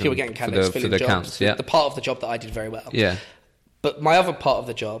candidates. People getting candidates, for the accounts. The part of the job that I did very well. But my other part of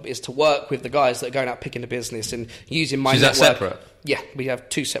the job is to work with the guys that are going out picking the business and using my network. Is that separate? Yeah, we have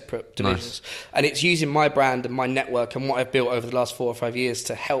 2 separate divisions. Nice. And it's using my brand and my network and what I've built over the last 4 or 5 years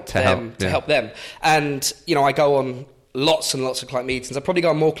to help them. And, you know, I go on lots and lots of client meetings. I probably go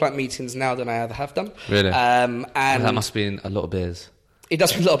on more client meetings now than I ever have done. Really? And that must be a lot of beers. It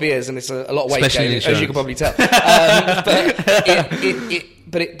does be a lot of beers, and it's a lot of weight gain, as you can probably tell.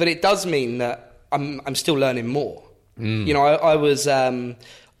 But it does mean that I'm still learning more. You know, I was.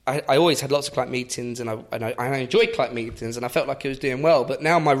 I always had lots of client meetings, and I enjoyed client meetings, and I felt like I was doing well. But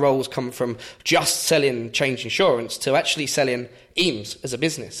now my roles come from just selling change insurance to actually selling Eames as a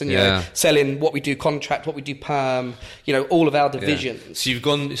business, and you know, selling what we do contract, what we do perm, you know, all of our divisions. So you've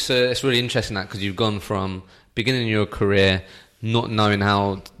gone. So it's really interesting that, because you've gone from beginning your career not knowing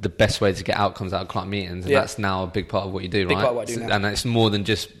how the best way to get outcomes out of client meetings, and that's now a big part of what you do, right? Big part of what I do now. And it's more than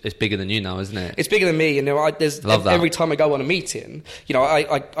just, it's bigger than you now, isn't it? It's bigger than me. You know, every time I go on a meeting, you know,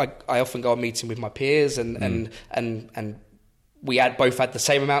 I often go on a meeting with my peers, and we both add the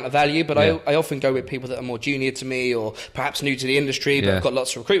same amount of value, but I often go with people that are more junior to me or perhaps new to the industry, but have got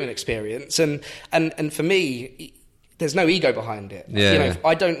lots of recruitment experience. And for me, there's no ego behind it. You know,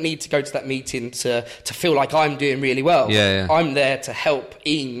 I don't need to go to that meeting to feel like I'm doing really well. I'm there to help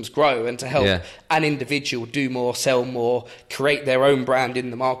Eames grow and to help an individual do more, sell more, create their own brand in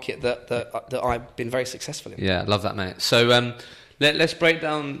the market that I've been very successful in. Yeah, I love that, mate. So let's break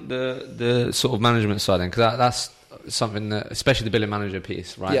down the sort of management side then, because that's something that, especially the billing manager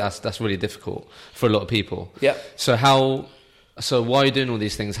piece, right? That's really difficult for a lot of people. So while you're doing all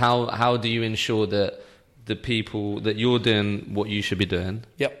these things, how do you ensure that the people that you're doing what you should be doing,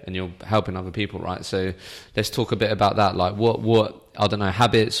 and you're helping other people, right? So let's talk a bit about that. Like, what I don't know,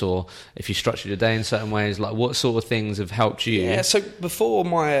 habits, or if you structured your day in certain ways? Like, what sort of things have helped you? Yeah, so before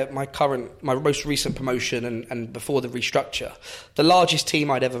my most recent promotion and before the restructure, the largest team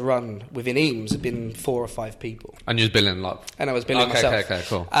I'd ever run within Eames had been 4 or 5 people. And you was billing like? And I was billing myself. Okay,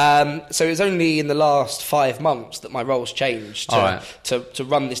 cool. So it was only in the last 5 months that my role's changed to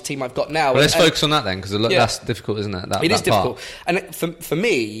run this team I've got now. Well, let's focus on that then, because that's difficult, isn't it? It is difficult. And for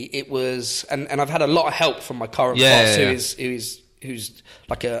me, it was, and I've had a lot of help from my current boss, who's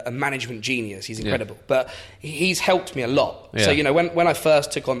like a management genius. He's incredible, but he's helped me a lot. Yeah. So, you know, when I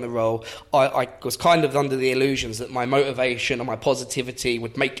first took on the role, I was kind of under the illusions that my motivation and my positivity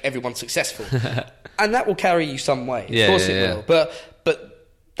would make everyone successful. And that will carry you some way. Of course it will. But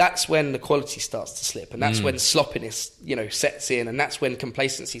that's when the quality starts to slip, and that's when sloppiness, you know, sets in, and that's when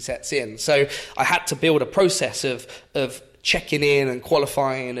complacency sets in. So I had to build a process of checking in and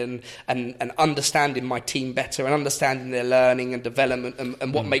qualifying and understanding my team better and understanding their learning and development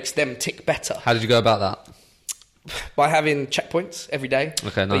and what makes them tick better. How did you go about that? By having checkpoints every day.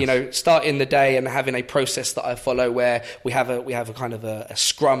 Okay, nice. But, you know, starting the day and having a process that I follow where we have a kind of a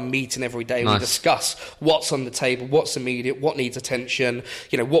scrum meeting every day. Nice. We discuss what's on the table, what's immediate, what needs attention,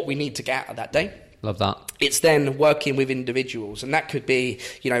 you know, what we need to get out of that day. Love that. It's then working with individuals, and that could be,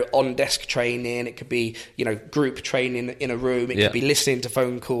 you know, on-desk training, it could be, you know, group training in a room, it could be listening to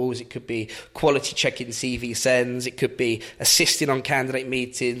phone calls, it could be quality checking CV sends, it could be assisting on candidate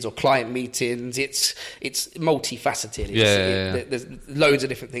meetings or client meetings. It's multifaceted. There's loads of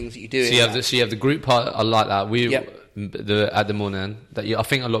different things that you do. So you have the group part. I like that. At the morning, I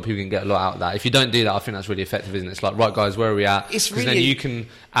think a lot of people can get a lot out of that. If you don't do that, I think that's really effective, isn't it? It's like, right, guys, where are we at? Because then you can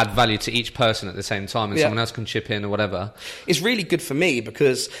add value to each person at the same time, and someone else can chip in or whatever. It's really good for me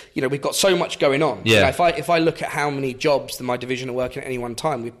because, you know, we've got so much going on. Yeah. You know, if I look at how many jobs in my division are working at any one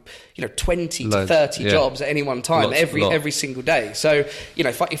time, we, you know, 20 to 30 jobs at any one time, every single day. So, you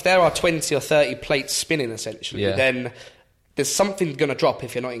know, if there are 20 or 30 plates spinning, essentially, then there's something going to drop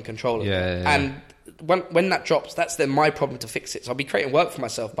if you're not in control of it. And when that drops, that's then my problem to fix it. So I'll be creating work for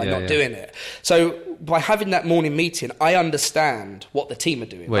myself by not doing it. So by having that morning meeting, I understand what the team are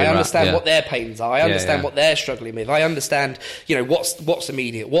doing. I understand what their pains are. I understand what they're struggling with. I understand, you know, what's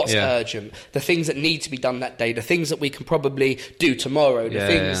immediate, what's urgent, the things that need to be done that day, the things that we can probably do tomorrow, the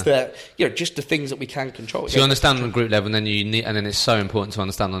things that, you know, just the things that we can control. So you understand on a group level, and then and then it's so important to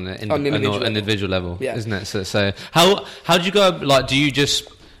understand on an individual level, isn't it? So how do you go? Like, do you just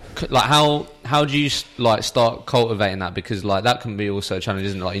like how do you like start cultivating that? Because like that can be also a challenge,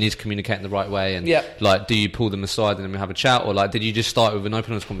 isn't it? Like, you need to communicate in the right way, and like, do you pull them aside and then we have a chat, or like, did you just start with an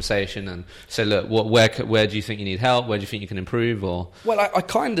open honest conversation and say, look, where do you think you need help? Where do you think you can improve? Or I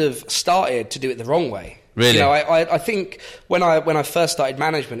kind of started to do it the wrong way. Really? You know, I think when I first started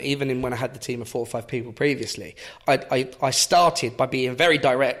management, even when I had the team of 4 or 5 people previously, I started by being very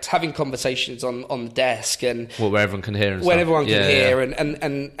direct, having conversations on the desk and where everyone can hear, everyone can hear,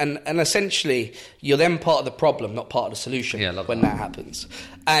 and essentially you're then part of the problem, not part of the solution. That happens.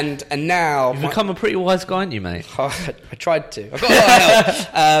 And now you've become a pretty wise guy, aren't you, mate? I tried to. I've got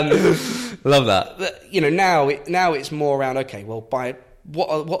a lot of help. Love that. But, you know, now it's more around, okay, well,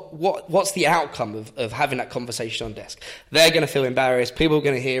 what's the outcome of having that conversation on desk? They're going to feel embarrassed. People are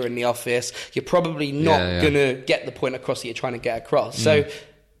going to hear in the office. You're probably not going to get the point across that you're trying to get across. So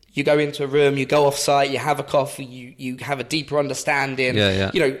you go into a room, you go off site, you have a coffee, you have a deeper understanding.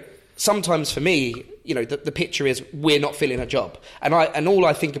 You know, sometimes for me, you know, the picture is we're not filling a job, and all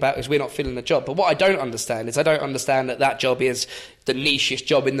I think about is we're not filling a job. But what I don't understand is that job is the nichest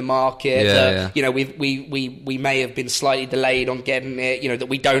job in the market. You know, we may have been slightly delayed on getting it. You know, that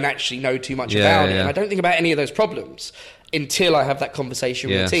we don't actually know too much about it. And I don't think about any of those problems until I have that conversation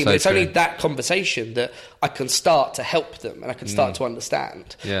with the team. But it's only that conversation that I can start to help them and I can start to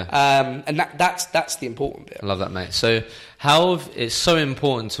understand. And that's the important bit. I love that, mate. So it's so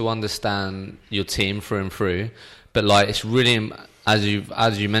important to understand your team through and through, but like, it's really, as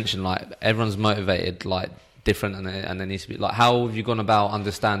you mentioned, like, everyone's motivated like different, and there needs to be like, how have you gone about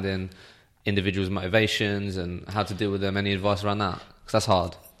understanding individuals' motivations and how to deal with them? Any advice around that? Because that's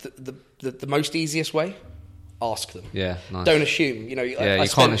hard. The most easiest way, ask them. Nice. Don't assume. You know, you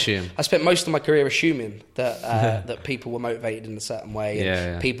can't assume. I spent most of my career assuming that that people were motivated in a certain way,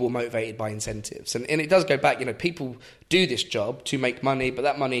 and people were motivated by incentives. And it does go back. You know, people do this job to make money, but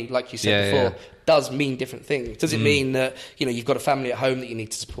that money, like you said before, does mean different things. Does it mean that, you know, you've got a family at home that you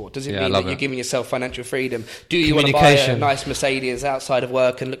need to support? Does it mean that you're giving yourself financial freedom? Do you want to buy a nice Mercedes outside of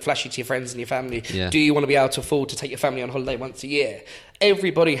work and look flashy to your friends and your family? Do you want to be able to afford to take your family on holiday once a year?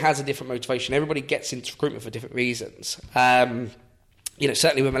 Everybody has a different motivation. Everybody gets into recruitment for different reasons.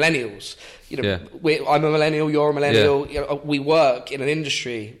 certainly with millennials, I'm a millennial, you're a millennial. We work in an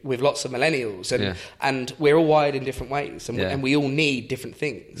industry with lots of millennials, and we're all wired in different ways, and we all need different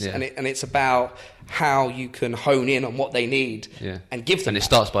things. And it's about how you can hone in on what they need and give them. And it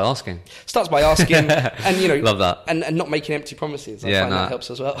starts by asking. And love that, and not making empty promises. I find that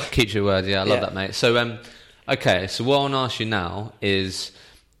helps as well. Keep your word. I love that, mate. So okay, so what I want to ask you now is,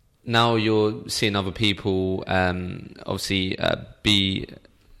 now you're seeing other people obviously be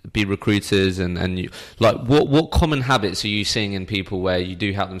recruiters, and you, like, what common habits are you seeing in people where you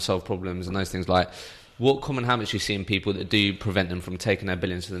do help them solve problems and those things? Like, what common habits you see in people that do prevent them from taking their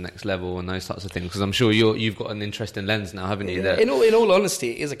billions to the next level and those types of things? Because I'm sure you've got an interesting lens now, haven't you? In all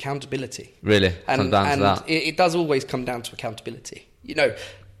honesty, it is accountability. Really? And it does always come down to accountability.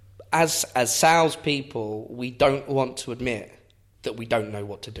 As salespeople, we don't want to admit that we don't know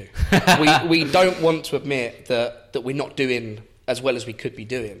what to do. we don't want to admit that we're not doing as well as we could be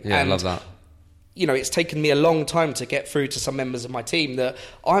doing. Yeah, I love that. It's taken me a long time to get through to some members of my team that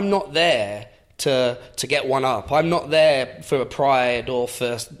I'm not there to get one up. I'm not there for a pride or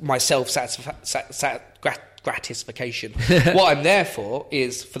for my gratification. What I'm there for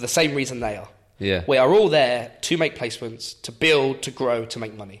is for the same reason they are. Yeah. We are all there to make placements, to build, to grow, to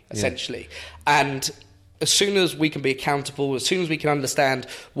make money, essentially. And as soon as we can be accountable, as soon as we can understand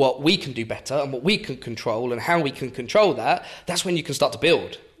what we can do better and what we can control and how we can control that, that's when you can start to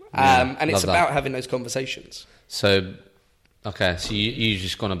build. And it's about having those conversations. So, okay, so you've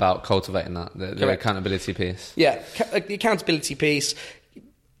just gone about cultivating that, the accountability piece. Yeah, the accountability piece,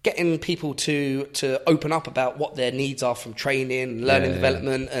 getting people to open up about what their needs are from training, learning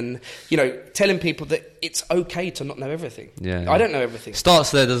development, and telling people that it's okay to not know everything. I don't know everything. Starts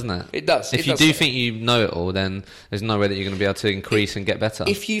there, doesn't it? It does. If you do think you know it all, then there's no way that you're going to be able to increase and get better.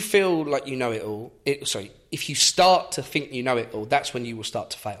 If you feel like you know it all, if you start to think you know it all, that's when you will start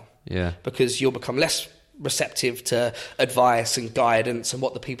to fail. Yeah. Because you'll become less receptive to advice and guidance and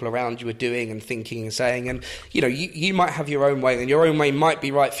what the people around you are doing and thinking and saying, and you might have your own way, and your own way might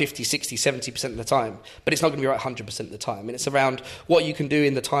be right 50, 60, 70% of the time, but it's not going to be right 100% of the time. And it's around what you can do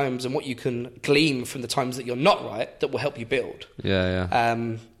in the times and what you can glean from the times that you're not right that will help you build.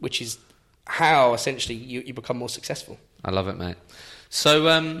 Which is how essentially you become more successful. I love it, mate.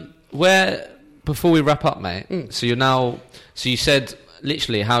 So before we wrap up, mate, so you said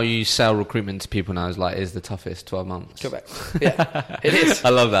literally how you sell recruitment to people now is the toughest 12 months. Correct. Yeah, it is. I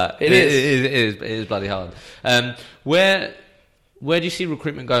love that. It is bloody hard. Where do you see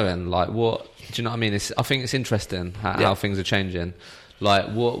recruitment going? Like, what do you know what I mean? I think it's interesting how things are changing. Like,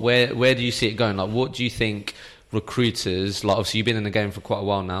 where do you see it going? Like, what do you think recruiters, like, obviously you've been in the game for quite a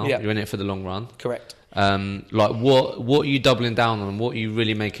while now. You're in it for the long run. Correct. Like, what are you doubling down on? What are you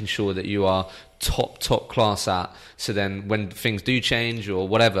really making sure that you are top class at, so then when things do change or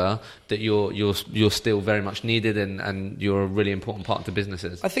whatever, that you're still very much needed and you're a really important part of the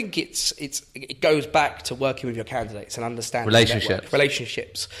businesses? I think it goes back to working with your candidates and understanding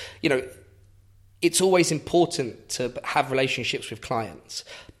relationships. It's always important to have relationships with clients,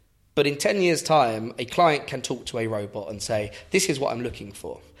 but in 10 years' time, a client can talk to a robot and say, this is what I'm looking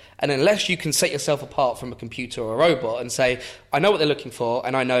for. And unless you can set yourself apart from a computer or a robot and say, I know what they're looking for,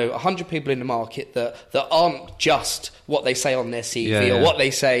 and I know 100 people in the market that aren't just what they say on their CV or what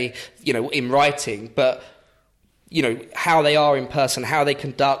they say, in writing, but, how they are in person, how they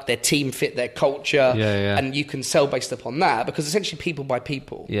conduct, their team fit, their culture, and you can sell based upon that, because essentially people buy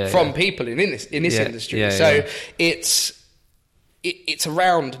people from people in this industry. So it's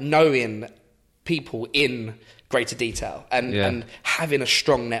around knowing people in greater detail and having a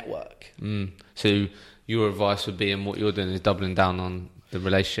strong network. So your advice would be, and what you're doing is doubling down on the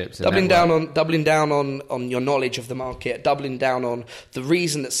relationships, doubling down on your knowledge of the market, doubling down on the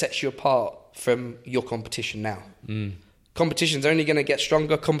reason that sets you apart from your competition now. Competition's only going to get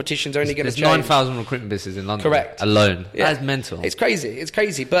stronger. Competition's only going to change. There's 9,000 recruitment businesses in London. Correct. Alone. Yeah. That's mental. It's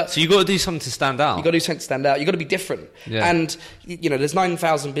crazy. But so you've got to do something to stand out. You've got to do something to stand out. You've got to be different. Yeah. And, there's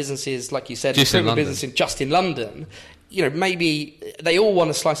 9,000 businesses, like you said, recruitment businesses just in London. Maybe they all want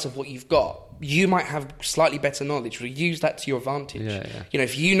a slice of what you've got. You might have slightly better knowledge. Use that to your advantage.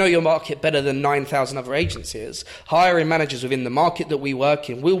 If you know your market better than 9,000 other agencies, hiring managers within the market that we work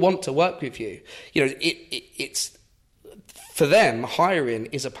in will want to work with you. It's... For them, hiring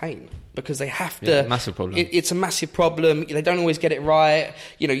is a pain because they have to. Massive problem. It's a massive problem. They don't always get it right.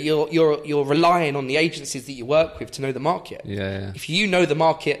 You're relying on the agencies that you work with to know the market. If you know the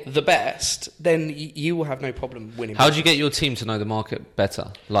market the best, then you will have no problem winning. How do you get your team to know the market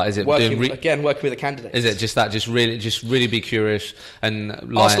better? Like, is it working with the candidates? Is it just that? Just really be curious and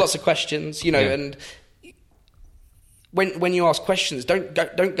ask lots of questions. And when you ask questions, don't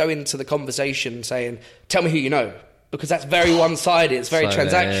go into the conversation saying, "Tell me who you know," because that's very one-sided. It's very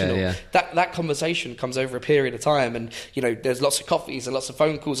transactional. Yeah. That conversation comes over a period of time, and there's lots of coffees and lots of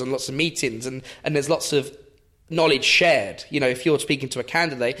phone calls and lots of meetings, and there's lots of knowledge shared. If you're speaking to a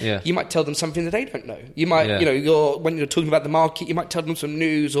candidate, you might tell them something that they don't know. You might, when you're talking about the market, you might tell them some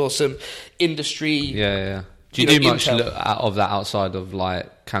news or some industry. Yeah. Do you do much of that outside of do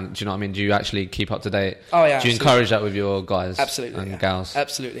you know what I mean? Do you actually keep up to date? Oh yeah. Do you encourage that with your guys? Absolutely, and gals?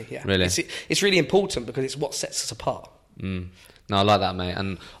 Absolutely, yeah. Really, it's really important because it's what sets us apart. No, I like that, mate.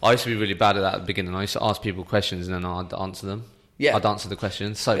 And I used to be really bad at that at the beginning. I used to ask people questions and then I'd answer them. Yeah. I'd answer the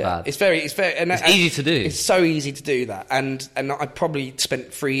questions bad. It's very, and it's easy to do. It's so easy to do that, and I probably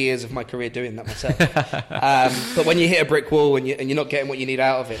spent 3 years of my career doing that myself. But when you hit a brick wall and you're not getting what you need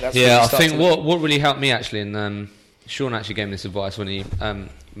out of it, that's I think what really helped me actually, and Sean actually gave me this advice when he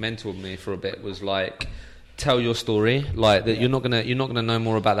mentored me for a bit, was tell your story. You're not gonna know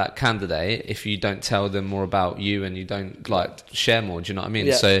more about that candidate if you don't tell them more about you and you don't share more. Do you know what I mean?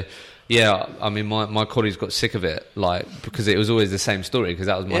 Yeah. So. Yeah, I mean, my colleagues got sick of it, because it was always the same story, because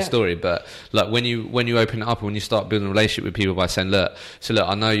that was my story. But when you open it up and when you start building a relationship with people by saying, look,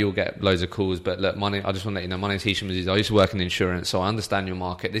 I know you'll get loads of calls, but look, I just want to let you know, my name's Hisham Aziz. I used to work in insurance, so I understand your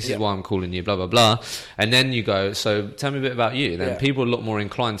market. This is why I'm calling you, blah blah blah. And then you go, so tell me a bit about you. Then people are a lot more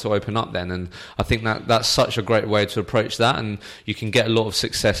inclined to open up then, and I think that's such a great way to approach that, and you can get a lot of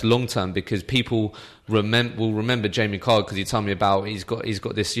success long term because people will remember Jamie Card because he told me about he's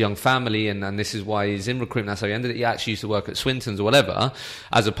got this young family and this is why he's in recruitment. That's how he ended it. He actually used to work at Swinton's or whatever,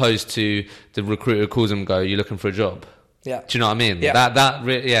 as opposed to the recruiter calls him and go, "You're looking for a job." Yeah. Do you know what I mean?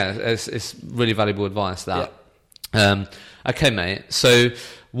 Yeah. It's really valuable advice. That. Yeah. Okay, mate. So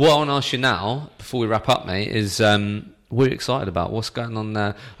what I want to ask you now, before we wrap up, mate, is what are you excited about? What's going on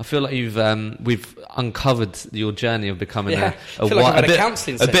there? I feel like we've uncovered your journey of becoming a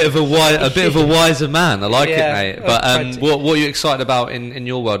bit of a wiser man. I like it, mate. But what are you excited about in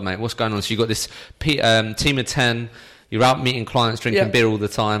your world, mate? What's going on? So you got this team of 10. You're out meeting clients, drinking beer all the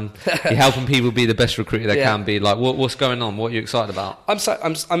time. You're helping people be the best recruiter they can be. What's going on? What are you excited about?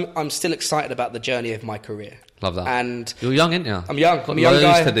 I'm still excited about the journey of my career. Love that. And you're young, aren't you? I'm young. I'm a young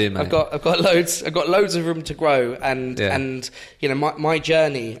guy. To do, mate. I've got loads of room to grow. And my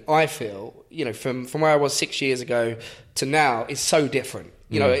journey, I feel, from where I was 6 years ago to now is so different.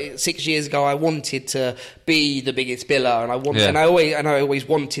 6 years ago, I wanted to be the biggest biller, and I always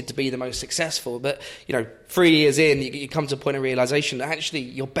wanted to be the most successful. But 3 years in, you come to a point of realization that actually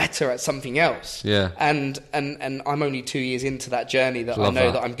you're better at something else. Yeah. And I'm only 2 years into that journey that I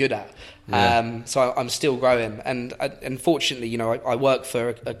know that I'm good at. Yeah. So I'm still growing, and fortunately, I work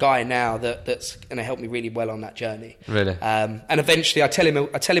for a guy now that's going to help me really well on that journey. Really. And eventually, I tell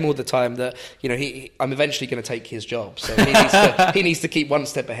him all the time that I'm eventually going to take his job. So he needs to keep one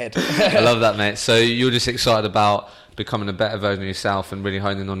step ahead. I love that, mate. So you're just excited about becoming a better version of yourself and really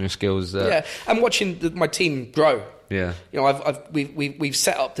honing on your skills. And watching my team grow. Yeah. We've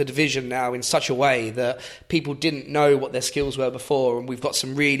set up the division now in such a way that people didn't know what their skills were before, and we've got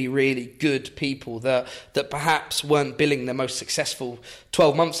some really, really good people that perhaps weren't billing their most successful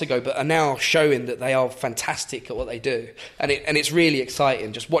 12 months ago, but are now showing that they are fantastic at what they do, and it's really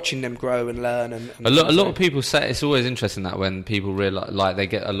exciting just watching them grow and learn. And a lot of people say it's always interesting that when people realize they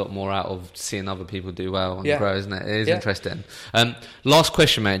get a lot more out of seeing other people do well and grow, isn't it? It is interesting. Last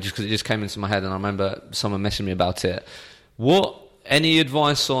question, mate, just because it just came into my head, and I remember someone messaging me about it. Any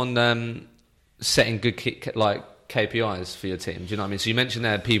advice on setting good KPIs for your team? Do you know what I mean? So you mentioned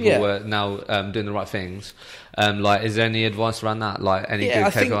there people were now doing the right things. Is there any advice around that? Any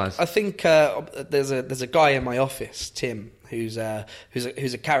good KPIs? I think there's a guy in my office, Tim, who's a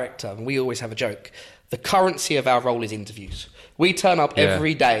character, and we always have a joke. The currency of our role is interviews. We turn up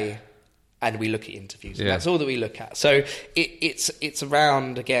every day and we look at interviews. And that's all that we look at. So it's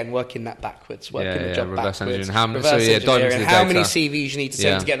around, again, working that backwards, working the job reverse backwards. Engineering. How many CVs you need to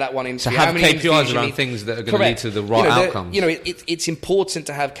send to get that one interview. So have KPIs around things that are going to lead to the right outcomes. It's important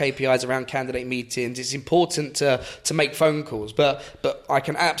to have KPIs around candidate meetings. It's important to make phone calls. But I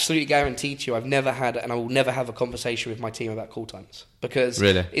can absolutely guarantee to you I've never had, and I will never have a conversation with my team about call times. Because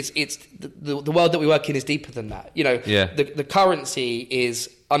really? it's the world that we work in is deeper than that. The currency is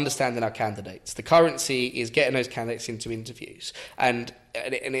understanding our candidates. The currency is getting those candidates into interviews, and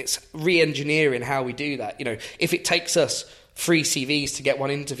it's re-engineering how we do that. If it takes us 3 CVs to get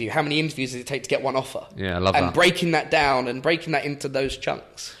one interview, how many interviews does it take to get one offer? Yeah, I love that. And breaking that down and breaking that into those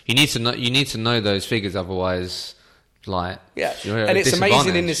chunks. You need to know those figures, otherwise. And it's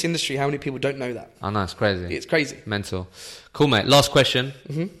amazing in this industry how many people don't know that. I know, it's crazy. It's crazy. Mental. Cool, mate. Last question.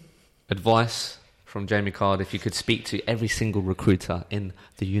 Mm-hmm. Advice from Jamie Card if you could speak to every single recruiter in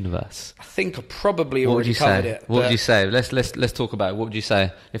the universe? I think I probably already covered it. What would you say? Let's talk about it. What would you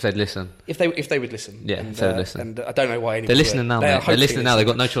say if they'd listen? If they would listen. Yeah, if they would listen. And I don't know why anybody they're listening now, mate. They're listening now. They've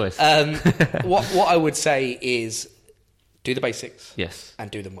got no choice. What I would say is do the basics. Yes. And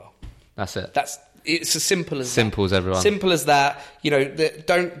do them well. That's it. It's as simple as simple as everyone. Simple as that. You know,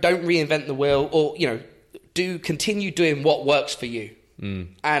 don't reinvent the wheel, or you know, continue doing what works for you,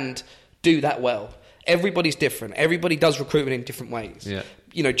 and do that well. Everybody's different. Everybody does recruitment in different ways. Yeah.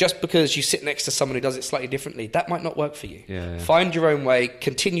 You know, just because you sit next to someone who does it slightly differently, that might not work for you. Yeah. Find your own way.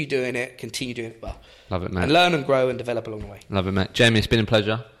 Continue doing it well. Love it, mate. And learn and grow and develop along the way. Love it, mate. Jamie, it's been a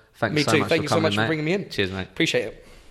pleasure. Thanks so much for coming, Thank you so much for bringing me in. Cheers, mate. Appreciate it.